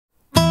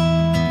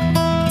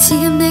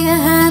지금 내가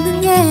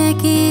하는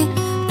얘기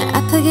날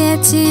아프게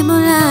할지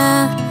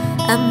몰라.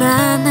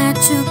 아마 날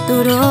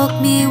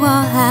죽도록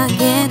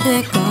미워하게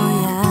될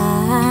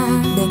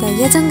거야. 내가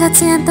예전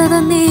같지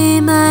않다던 네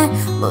말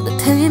모두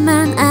틀린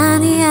말은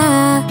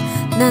아니야.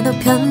 나도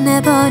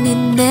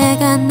변해버린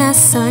내가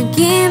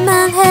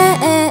낯설기만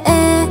해.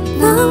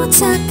 너무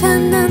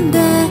착한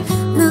넌데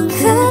넌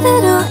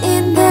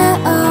그대로인데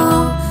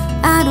oh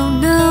I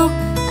don't know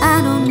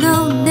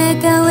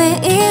내가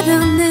왜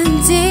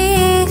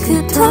이러는지.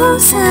 그토록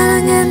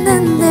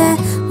사랑했는데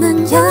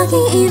넌 여기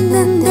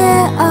있는데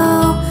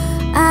oh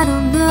I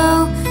don't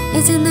know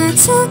이제 날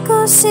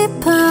찾고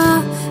싶어.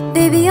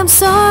 Baby I'm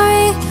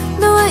sorry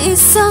너와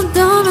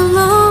있어도 넌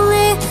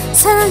lonely.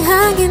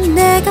 사랑하긴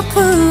내가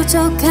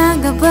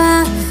부족한가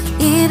봐.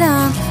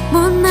 이런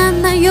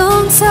못난 날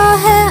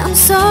용서해 I'm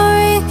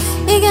sorry.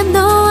 이게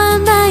너와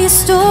나의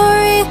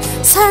story.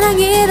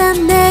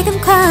 사랑이란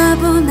내겐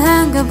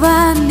과분한가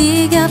봐.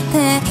 네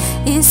곁에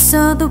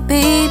있어도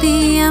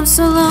baby I'm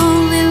so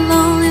lonely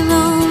lonely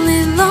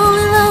lonely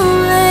lonely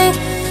lonely.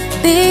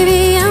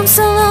 Baby I'm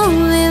so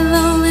lonely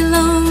lonely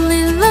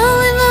lonely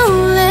lonely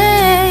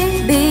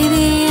lonely.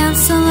 Baby I'm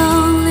so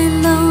lonely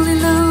lonely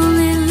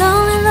lonely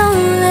lonely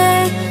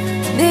lonely.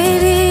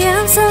 Baby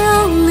I'm so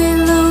lonely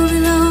lonely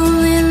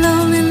lonely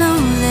lonely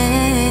lonely.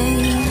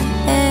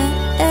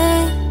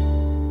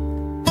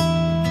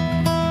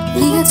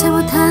 네가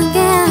잘못한 게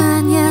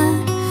아니야.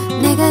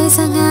 내가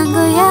이상한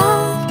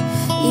거야.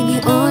 이미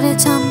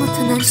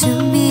오래전부터 난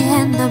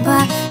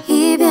준비했나봐.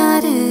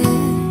 이별을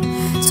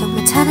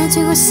정말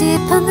잘해주고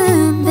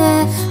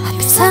싶었는데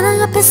하필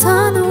사랑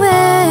앞에서는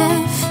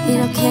왜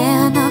이렇게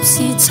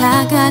한없이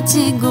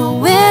작아지고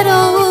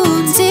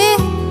외로운지.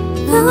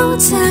 너무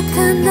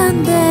착한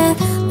넌데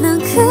넌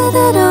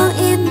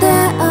그대로인데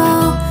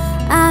oh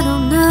I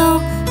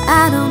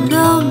don't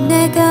know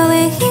내가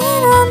왜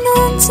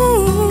이러는지.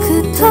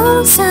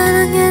 그토록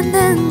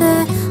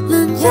사랑했는데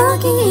넌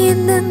여기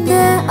있는데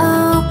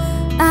oh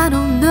I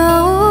don't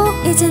know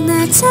이제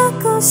날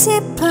찾고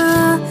싶어.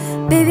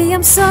 Baby I'm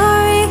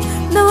sorry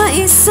너와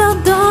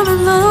있어도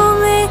넌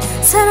lonely.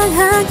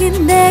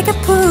 사랑하긴 내가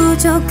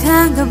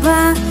부족한가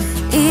봐.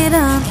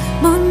 이런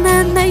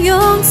못난 날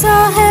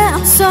용서해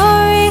I'm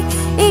sorry.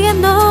 이게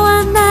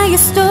너와 나의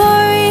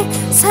story.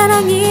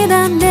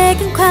 사랑이란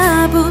내겐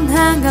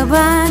과분한가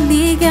봐.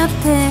 네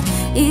곁에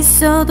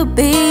있어도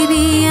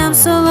baby I'm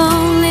so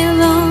lonely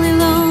lonely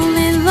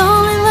lonely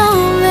lonely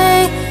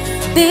lonely.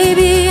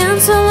 Baby I'm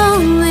so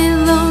lonely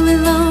lonely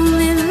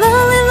lonely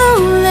lonely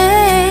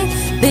lonely.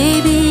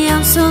 Baby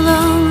I'm so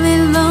lonely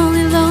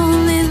lonely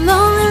lonely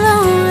lonely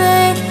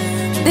lonely.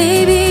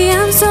 Baby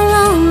I'm so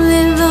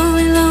lonely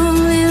lonely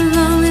lonely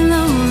lonely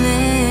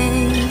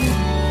lonely.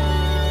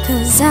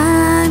 Cause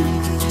I'm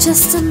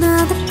just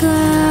another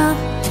girl.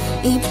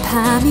 이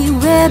밤이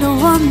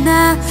외로워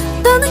나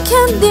너는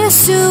견딜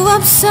수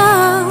없어.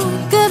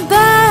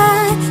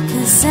 Goodbye.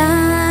 Cause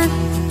I'm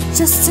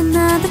just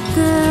another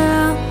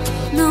girl.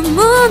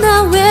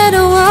 너무나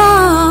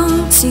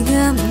외로워.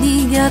 지금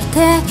네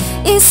곁에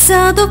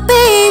있어도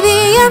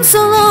baby I'm so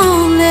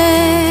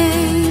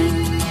lonely.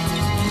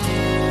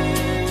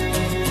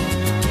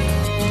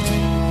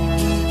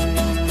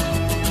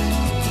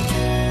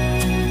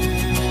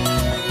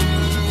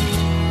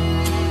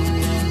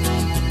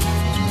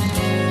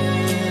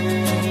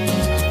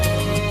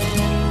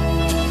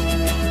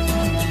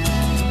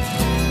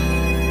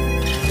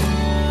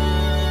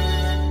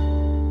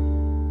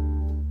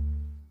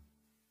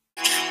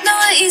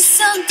 너와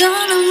있어도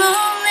넌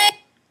lonely.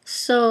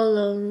 So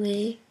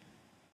lonely.